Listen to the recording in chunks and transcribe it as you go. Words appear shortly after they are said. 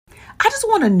I just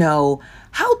want to know,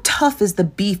 how tough is the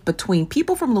beef between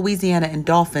people from Louisiana and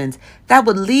dolphins that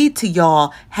would lead to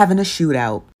y'all having a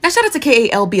shootout? Now, shout out to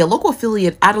KALB, a local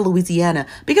affiliate out of Louisiana,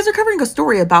 because they're covering a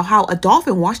story about how a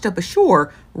dolphin washed up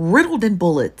ashore riddled in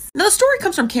bullets. Now, the story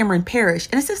comes from Cameron Parish,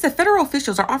 and it says that federal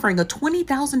officials are offering a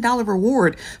 $20,000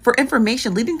 reward for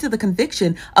information leading to the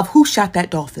conviction of who shot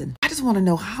that dolphin. I just want to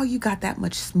know how you got that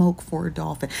much smoke for a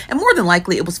dolphin. And more than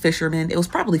likely, it was fishermen. It was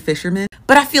probably fishermen.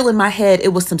 But I feel in my head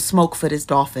it was some smoke for this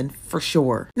dolphin, for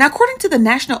sure. Now, according to the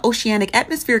National Oceanic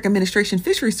Atmospheric Administration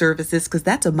Fishery Services, because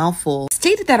that's a mouthful,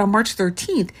 stated that on March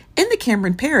 13th, in the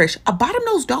Cameron Parish, a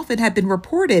bottlenose dolphin had been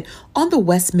reported on the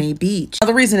West May beach. Now,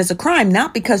 the reason it's a crime,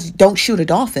 not because you don't shoot a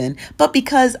dolphin, but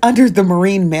because under the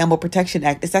Marine Mammal Protection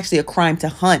Act, it's actually a crime to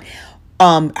hunt,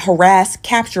 harass,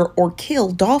 capture, or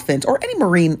kill dolphins or any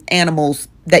marine animals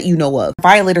that you know of.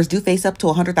 Violators do face up to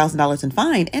 $100,000 in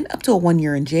fine and up to 1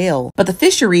 year in jail. But the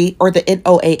fishery, or the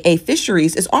NOAA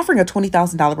Fisheries, is offering a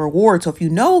 $20,000 reward. So if you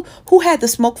know who had the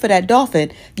smoke for that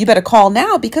dolphin, you better call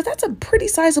now, because that's a pretty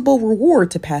sizable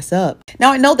reward to pass up.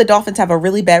 Now, I know the dolphins have a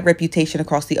really bad reputation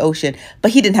across the ocean,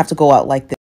 but he didn't have to go out like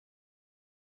this.